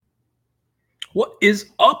What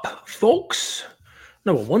is up, folks?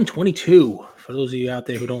 Number 122. For those of you out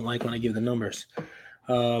there who don't like when I give the numbers,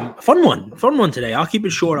 fun one today. I'll keep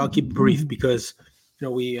it short. I'll keep it brief because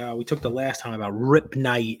we took the last time about Rip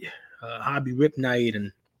Night, Hobby Rip Night,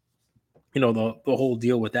 and the whole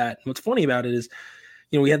deal with that. And what's funny about it is,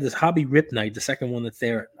 we had this Hobby Rip Night, the second one that's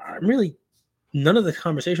there. Really, none of the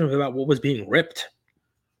conversation was about what was being ripped.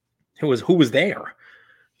 It was who was there.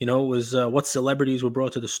 It was what celebrities were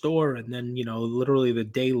brought to the store, and then literally the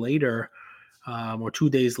day later, or 2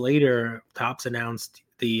 days later, Topps announced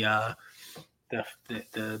the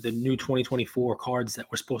new 2024 cards that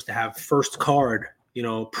were supposed to have first card,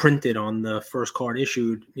 printed on the first card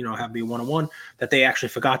issued, have be 101. That they actually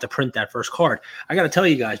forgot to print that first card. I got to tell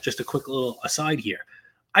you guys, just a quick little aside here.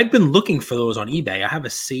 I've been looking for those on eBay. I have a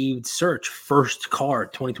saved search, first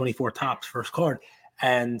card, 2024 Topps first card,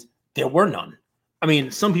 and there were none. I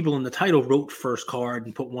mean, some people in the title wrote first card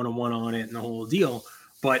and put 101 on it and the whole deal.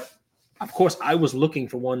 But, of course, I was looking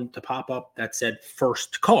for one to pop up that said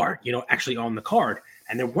first card, actually on the card.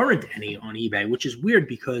 And there weren't any on eBay, which is weird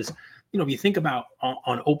because, if you think about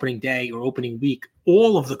on opening day or opening week,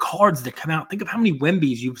 all of the cards that come out, think of how many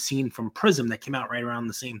Wembies you've seen from Prizm that came out right around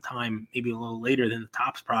the same time, maybe a little later than the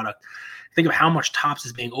Topps product. Think of how much Topps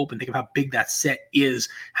is being opened. Think of how big that set is,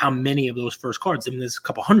 how many of those first cards. I mean, there's a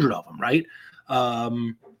couple hundred of them, right?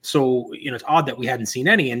 So, it's odd that we hadn't seen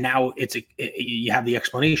any, and now you have the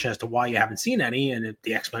explanation as to why you haven't seen any. And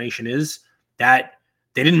the explanation is that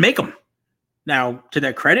they didn't make them. Now, to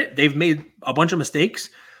their credit, they've made a bunch of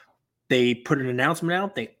mistakes. They put an announcement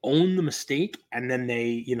out, they own the mistake, and then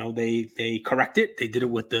they correct it. They did it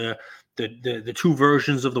with the two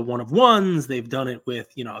versions of the one of ones. They've done it with,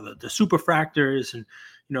 the superfractors, and,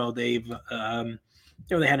 they've,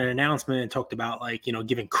 they had an announcement and talked about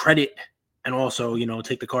giving credit. And also,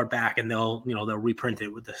 take the card back and they'll reprint it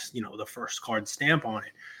with this, the first card stamp on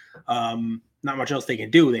it. Not much else they can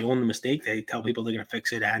do. They own the mistake. They tell people they're going to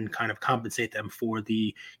fix it and kind of compensate them for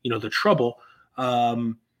the, the trouble.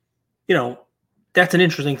 That's an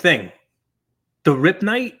interesting thing. The Rip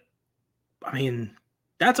Night, I mean,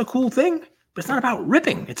 that's a cool thing, but it's not about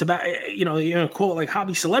ripping. It's about, call it like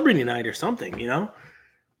Hobby Celebrity Night or something,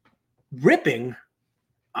 Ripping.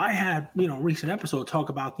 I had, recent episode talk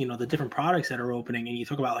about, the different products that are opening, and you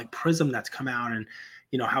talk about like Prizm that's come out and,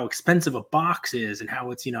 how expensive a box is and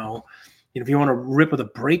how it's, if you want to rip with a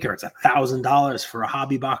breaker, it's $1,000 for a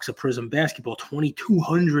hobby box of Prizm basketball,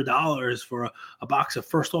 $2,200 for a box of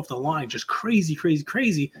first off the line. Just crazy, crazy,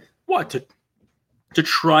 crazy. What? To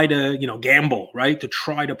try to, gamble, right? To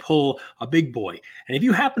try to pull a big boy. And if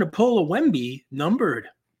you happen to pull a Wemby numbered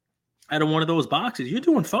out of one of those boxes, you're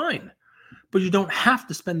doing fine. But you don't have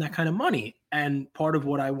to spend that kind of money. And part of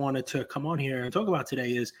what I wanted to come on here and talk about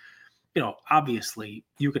today is, obviously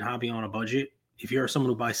you can hobby on a budget. If you're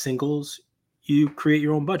someone who buys singles, you create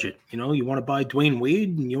your own budget. You want to buy Dwayne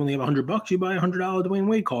Wade and you only have $100, you buy a $100 Dwayne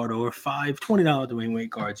Wade card or $5 $20 Dwayne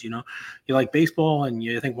Wade cards. You like baseball and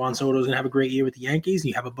you think Juan Soto's gonna have a great year with the Yankees and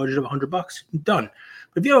you have a budget of $100, done.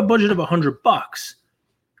 But if you have a budget of $100,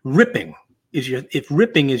 ripping is your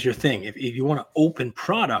thing. If you want to open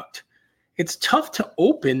product, it's tough to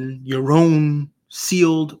open your own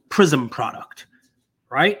sealed Prizm product,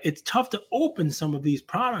 right? It's tough to open some of these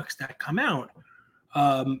products that come out.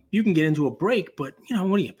 You can get into a break, but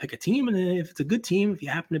what do you pick a team? And if it's a good team, if you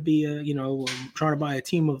happen to be trying to buy a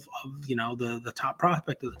team of the top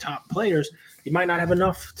prospect or the top players, you might not have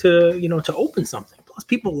enough to to open something. Plus,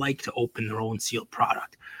 people like to open their own sealed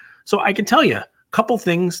product. So I can tell you a couple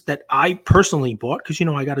things that I personally bought because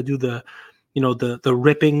I got to do the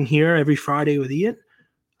ripping here every Friday with Ian.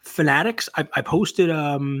 Fanatics. I posted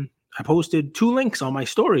 2 links on my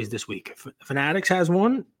stories this week. Fanatics has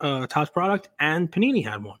one, Topps product, and Panini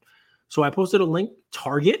had one. So I posted a link.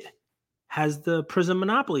 Target has the Prizm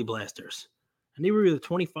Monopoly blasters, and they were either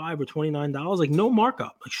 $25 or $29, like no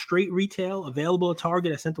markup, like straight retail, available at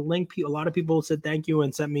Target. I sent a link. A lot of people said thank you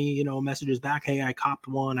and sent me messages back. Hey, I copped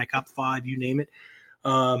 1, I copped 5, you name it.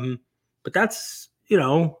 But that's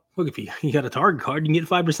look, if you got a Target card, you can get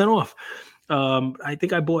 5% off. I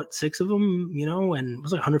think I bought 6 of them, and it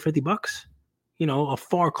was like $150. A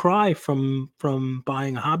far cry from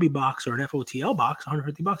buying a hobby box or an FOTL box.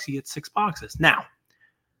 $150, you get 6 boxes. Now,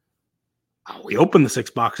 we opened the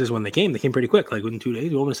 6 boxes when they came. They came pretty quick, like within 2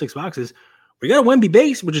 days. We opened the 6 boxes. We got a Wemby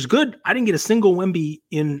base, which is good. I didn't get a single Wemby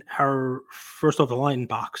in our first off the line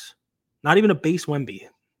box. Not even a base Wemby.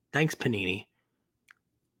 Thanks, Panini.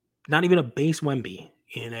 Not even a base Wemby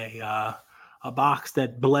in a box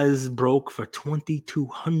that Blez broke for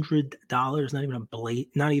 $2,200.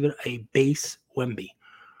 Not even a base Wemby.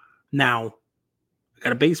 Now, I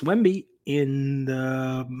got a base Wemby. in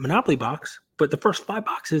the Monopoly box, but the first 5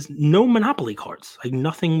 boxes, no Monopoly cards, like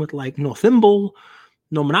nothing with like no thimble,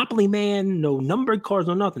 no Monopoly Man, no numbered cards,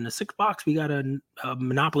 no nothing. The 6th box, we got a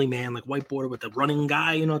Monopoly Man, like white border with the running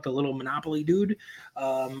guy, the little Monopoly dude.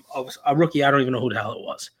 Of a rookie, I don't even know who the hell it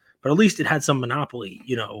was, but at least it had some Monopoly,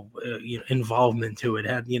 involvement to it.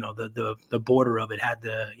 It had, the border of it had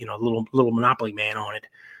the, little Monopoly Man on it.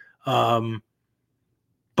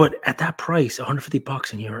 But at that price,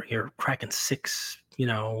 $150, and you're cracking 6,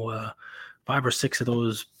 5 or 6 of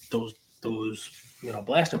those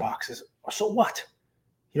blaster boxes. So what?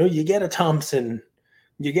 You get a Thompson,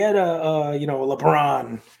 you get a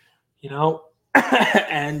LeBron,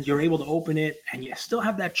 and you're able to open it, and you still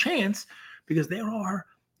have that chance because there are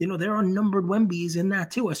numbered Wembies in that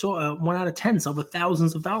too. I saw 1 out of 10 sell for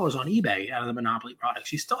thousands of dollars on eBay out of the Monopoly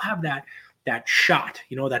products. You still have that shot,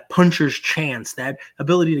 that puncher's chance, that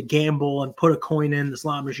ability to gamble and put a coin in the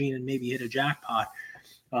slot machine and maybe hit a jackpot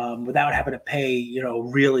without having to pay,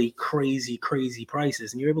 really crazy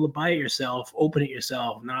prices. And you're able to buy it yourself, open it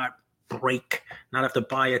yourself, not break, not have to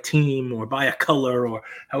buy a team or buy a color or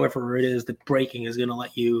however it is that breaking is going to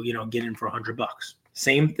let you, get in for $100.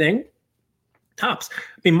 Same thing. Tops.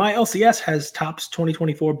 I mean, my LCS has Tops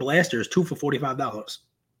 2024 blasters, 2 for $45.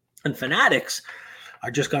 And Fanatics, I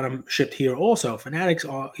just got them shipped here also. Fanatics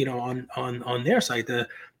are, on their site,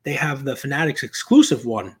 they have the Fanatics exclusive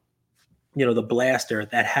one, the blaster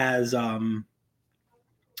that has the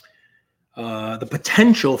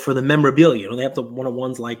potential for the memorabilia. They have the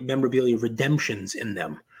one-of-ones like memorabilia redemptions in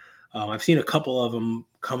them. I've seen a couple of them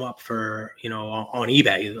come up for, on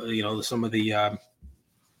eBay, some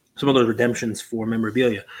of those redemptions for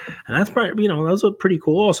memorabilia. And that's probably, those are pretty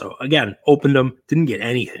cool also. Again, opened them, didn't get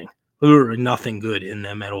anything. Literally nothing good in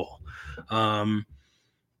them at all.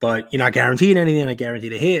 But you're not guaranteed anything. I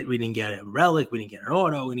guaranteed a hit. We didn't get a relic. We didn't get an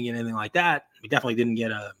auto. We didn't get anything like that. We definitely didn't get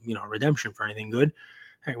a redemption for anything good.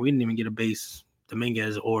 Heck, we didn't even get a base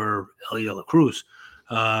Dominguez or Ellie De La Cruz.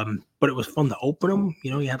 But it was fun to open them.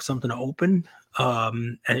 You have something to open.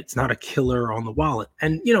 And it's not a killer on the wallet.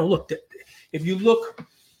 And, look, if you look,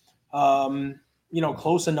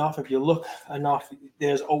 close enough, if you look enough,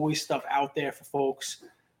 there's always stuff out there for folks.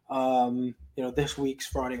 This week's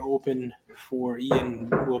Friday Open for Ian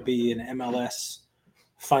will be an MLS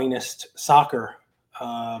Finest Soccer.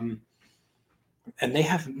 And they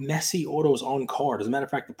have Messi autos on card. As a matter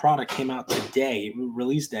of fact, the product came out today,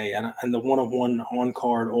 release day, and the one-of-one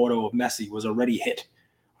on-card auto of Messi was already hit.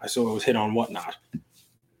 I saw it was hit on Whatnot.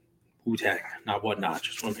 Wu-Tang, not Whatnot.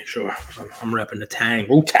 Just want to make sure I'm repping the Tang.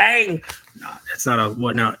 Wu-Tang! No, it's not a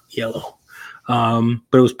Whatnot yellow.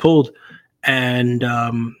 But it was pulled, and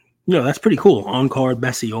that's pretty cool. On-card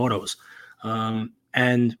Messi autos.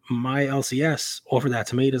 And my LCS offered that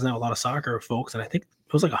to me. It doesn't have a lot of soccer folks, and I think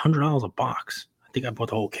it was like $100 a box. I think I bought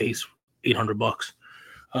the whole case, $800.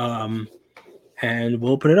 And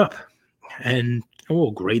we'll open it up, and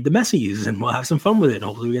we'll grade the Messis, and we'll have some fun with it.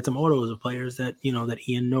 Hopefully, we get some autos of players that that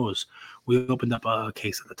Ian knows. We opened up a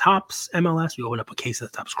case of the Tops MLS. We opened up a case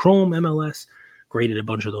of the Tops Chrome MLS. Graded a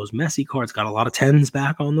bunch of those Messi cards. Got a lot of 10s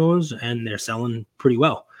back on those, and they're selling pretty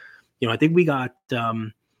well. I think we got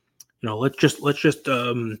let's just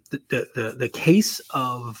the case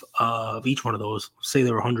of each one of those. Say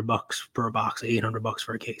they were $100 per box, $800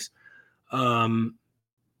 for a case.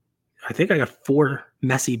 I think I got 4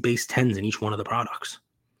 Messi base 10s in each one of the products,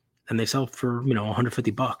 and they sell for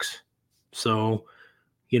 $150. So,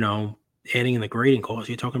 adding in the grading cost,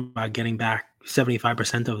 you're talking about getting back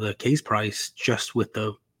 75% of the case price just with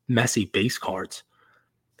the Messi base cards.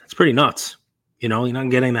 That's pretty nuts. You're not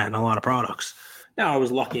getting that in a lot of products. Now, I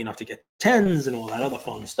was lucky enough to get 10s and all that other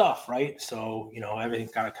fun stuff, right? So,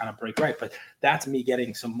 everything's got to kind of break right. But that's me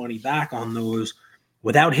getting some money back on those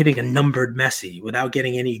without hitting a numbered Messi, without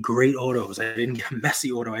getting any great autos. I didn't get a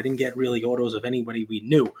Messi auto. I didn't get really autos of anybody we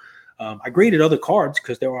knew. I graded other cards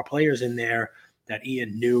because there are players in there that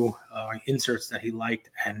Ian knew, inserts that he liked.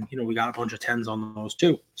 And, we got a bunch of 10s on those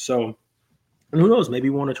too. So, and who knows, maybe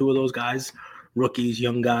 1 or 2 of those guys, rookies,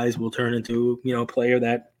 young guys, will turn into, a player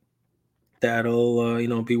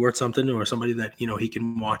that'll, be worth something, or somebody that, he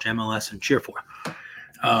can watch MLS and cheer for.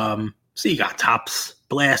 So you got Tops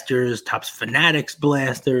blasters, Tops Fanatics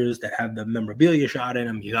blasters that have the memorabilia shot in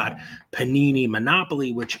them. You got Panini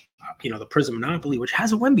Monopoly, which, the Prizm Monopoly, which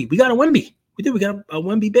has a Wemby. We got a Wemby. We did. We got a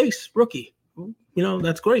Wemby base rookie.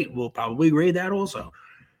 That's great. We'll probably grade that also.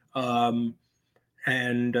 So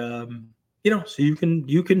you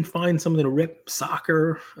can find something to rip.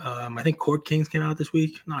 Soccer. I think Court Kings came out this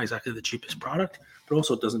week. Not exactly the cheapest product, but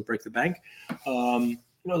also doesn't break the bank.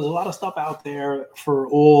 there's a lot of stuff out there for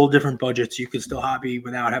all different budgets. You can still hobby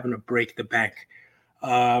without having to break the bank.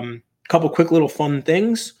 Couple quick little fun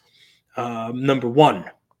things. Number one,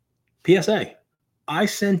 PSA. I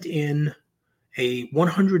sent in a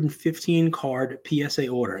 115 card PSA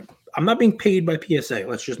order. I'm not being paid by PSA.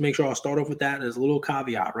 Let's just make sure I'll start off with that as a little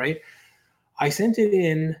caveat, right? I sent it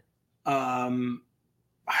in.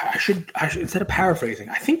 I should instead of paraphrasing,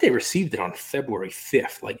 I think they received it on February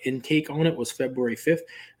 5th. Like intake on it was February 5th.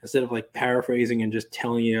 Instead of like paraphrasing and just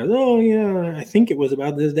telling you, oh yeah, I think it was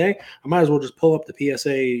about this day. I might as well just pull up the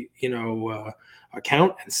PSA,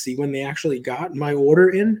 account and see when they actually got my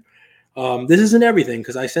order in. This isn't everything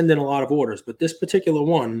because I send in a lot of orders, but this particular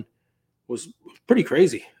one was pretty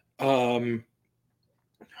crazy.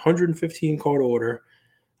 115 card order.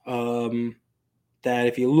 That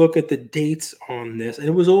if you look at the dates on this, and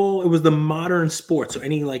it was the modern sports. So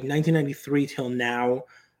any like 1993 till now,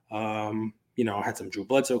 had some Drew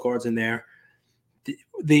Bledsoe cards in there.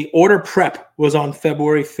 The order prep was on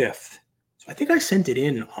February 5th. So I think I sent it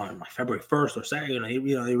in on like February 1st or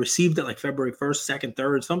 2nd. They received it like February 1st, 2nd,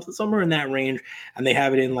 3rd, somewhere in that range. And they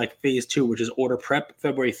have it in like phase 2, which is order prep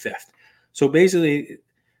February 5th. So basically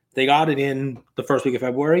they got it in the first week of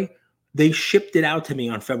February. They shipped it out to me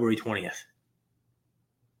on February 20th.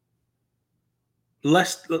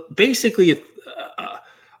 Basically a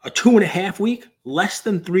 2.5 week, less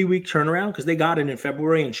than 3 week turnaround because they got it in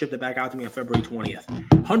February and shipped it back out to me on February 20th.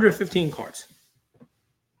 115 cards.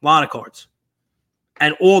 A lot of cards.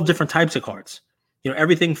 And all different types of cards.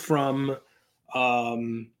 Everything from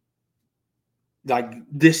like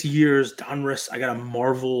this year's Donruss. I got a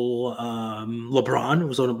Marvel LeBron. It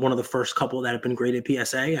was one of the first couple that had been graded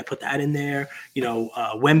PSA. I put that in there.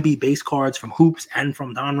 Wemby base cards from Hoops and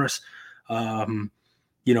from Donruss. The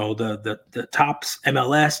Topps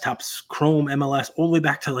MLS, Topps Chrome MLS, all the way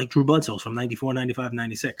back to like Drew Bledsoe's from 94, 95,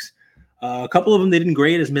 96. A couple of them they didn't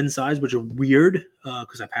grade as min-size, which are weird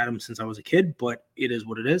because I've had them since I was a kid, but it is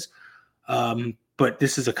what it is. But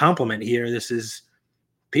this is a compliment here. This is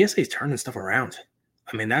PSA's turning stuff around.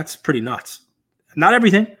 I mean, that's pretty nuts. Not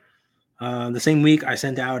everything. The same week, I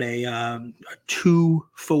sent out a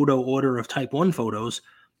 2-photo order of Type 1 photos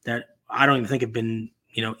that I don't even think have been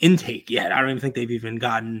intake yet. I don't even think they've even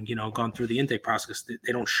gone through the intake process.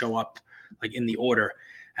 They don't show up like in the order.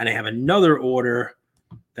 And I have another order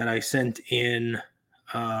that I sent in,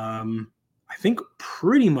 I think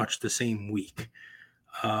pretty much the same week.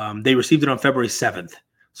 They received it on February 7th.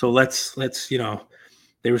 So let's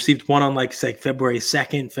they received one on like say February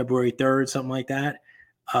 2nd, February 3rd, something like that.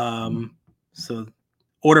 So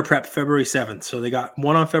order prep February 7th. So they got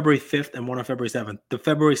one on February 5th and one on February 7th. The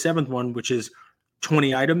February 7th one, which is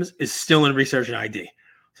 20 items, is still in research and ID.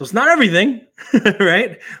 So it's not everything,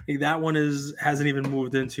 right? Like that one hasn't even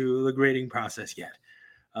moved into the grading process yet.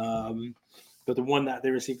 But the one that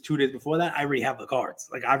they received 2 days before that, I already have the cards.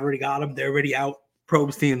 Like I've already got them. They're already out.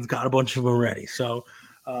 Probes team's got a bunch of them already. So,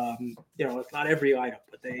 it's not every item,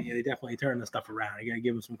 but they definitely turn the stuff around. You got to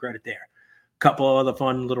give them some credit there. Couple of other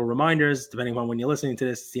fun little reminders, depending on when you're listening to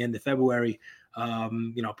this. It's the end of February.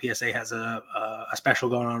 PSA has a special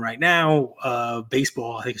going on right now.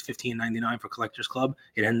 Baseball, I think it's $15.99 for Collectors Club.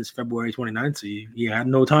 It ends February 29th, so you have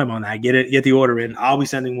no time on that. Get the order in. I'll be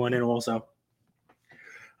sending one in also.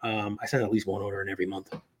 I send at least one order in every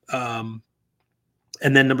month. And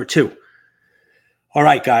then number 2. All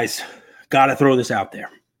right, guys, got to throw this out there.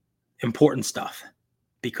 Important stuff,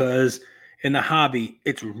 because in the hobby,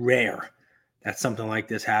 it's rare that something like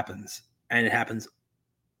this happens, and it happens.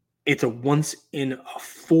 It's a once in a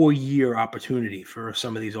 4-year opportunity for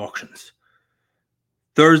some of these auctions.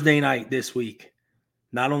 Thursday night this week,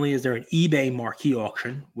 not only is there an eBay marquee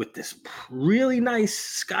auction with this really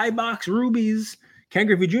nice Skybox Rubies Ken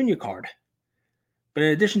Griffey Jr. card, but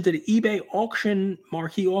in addition to the eBay auction,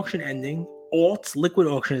 marquee auction ending, Alt's liquid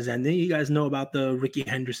auction is ending. You guys know about the Ricky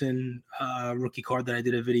Henderson rookie card that I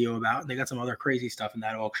did a video about. And they got some other crazy stuff in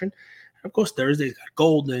that auction. And of course, Thursday's got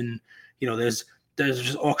gold, and there's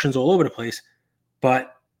just auctions all over the place.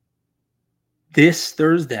 But this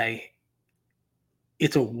Thursday,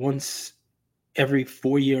 it's a once every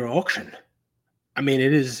 4-year auction. I mean,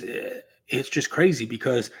 it's just crazy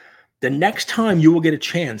because the next time you will get a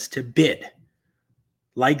chance to bid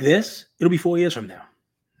like this, it'll be 4 years from now.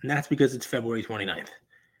 And that's because it's February 29th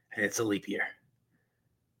and it's a leap year.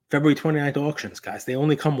 February 29th auctions, guys, they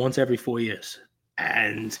only come once every 4 years.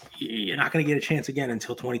 And you're not going to get a chance again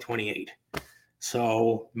until 2028.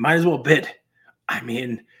 So might as well bid. I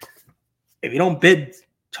mean, if you don't bid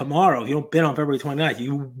tomorrow, if you don't bid on February 29th,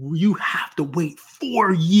 you have to wait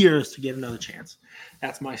 4 years to get another chance.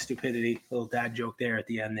 That's my stupidity. Little dad joke there at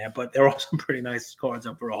the end there. But there are some pretty nice cards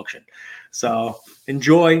up for auction. So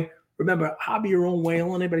enjoy. Remember, hobby your own way. Don't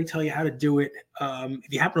let anybody tell you how to do it.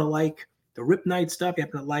 If you happen to like the Rip Night stuff, you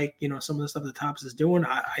happen to like, some of the stuff that Topps is doing,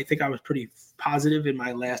 I think I was pretty positive in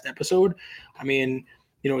my last episode. I mean,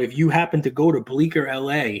 if you happen to go to Bleecker,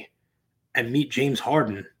 LA and meet James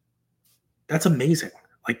Harden, that's amazing.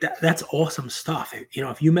 Like that's awesome stuff.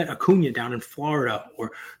 If you met Acuna down in Florida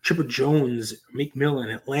or Chipper Jones, Meek Mill in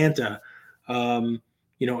Atlanta,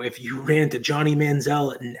 if you ran to Johnny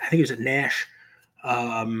Manziel, and I think it was at Nash,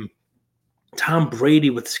 Tom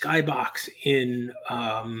Brady with Skybox in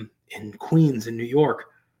Queens in New York.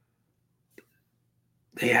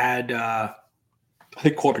 They had I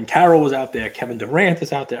think Corbin Carroll was out there, Kevin Durant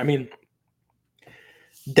is out there. I mean,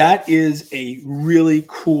 that is a really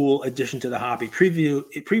cool addition to the hobby.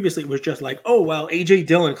 Previously, it was just like, oh, well, A.J.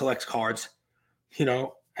 Dillon collects cards,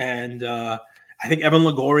 and I think Evan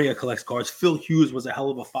Longoria collects cards. Phil Hughes was a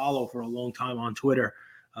hell of a follow for a long time on Twitter.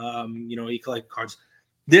 He collected cards.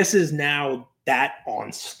 This is now that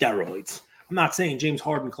on steroids. I'm not saying James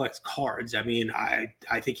Harden collects cards. I mean, I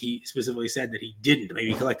think he specifically said that he didn't.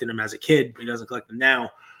 Maybe he collected them as a kid, but he doesn't collect them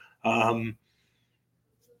now.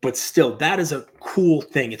 But still, that is a cool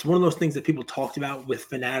thing. It's one of those things that people talked about with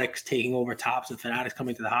Fanatics taking over Topps and Fanatics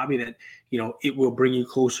coming to the hobby that, it will bring you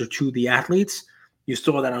closer to the athletes. You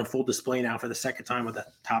saw that on full display now for the second time with the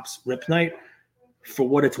Topps Rip Night. For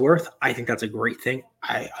what it's worth, I think that's a great thing.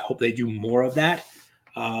 I hope they do more of that.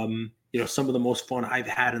 Some of the most fun I've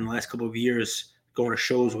had in the last couple of years going to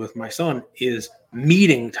shows with my son is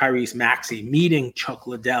meeting Tyrese Maxey, meeting Chuck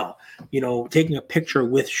Liddell, taking a picture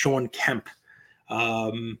with Sean Kemp,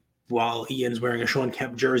 while Ian's wearing a Sean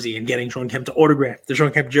Kemp jersey and getting Sean Kemp to autograph the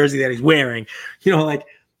Sean Kemp jersey that he's wearing.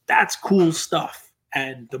 That's cool stuff.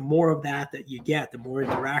 And the more of that you get, the more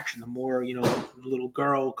interaction, the more, little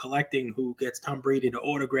girl collecting who gets Tom Brady to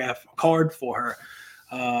autograph a card for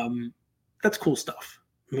her. That's cool stuff.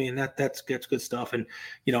 I mean, that's good stuff. And,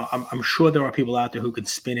 I'm sure there are people out there who could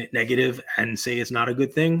spin it negative and say it's not a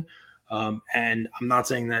good thing. And I'm not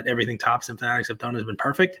saying that everything Topps and Fanatics have done has been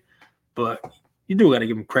perfect, but you do got to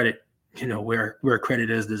give them credit, where credit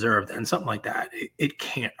is deserved. And something like that, it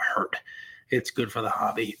can't hurt. It's good for the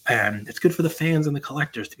hobby, and it's good for the fans and the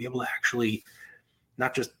collectors to be able to actually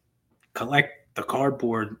not just collect the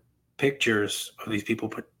cardboard pictures of these people,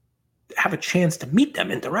 but have a chance to meet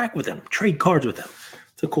them, interact with them, trade cards with them.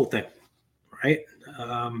 It's a cool thing, right?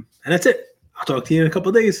 And that's it. I'll talk to you in a couple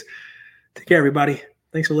of days. Take care, everybody.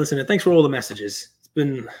 Thanks for listening. Thanks for all the messages. It's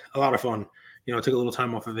been a lot of fun. I took a little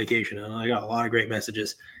time off of vacation, and I got a lot of great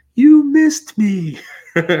messages. You missed me.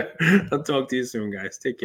 I'll talk to you soon, guys. Take care.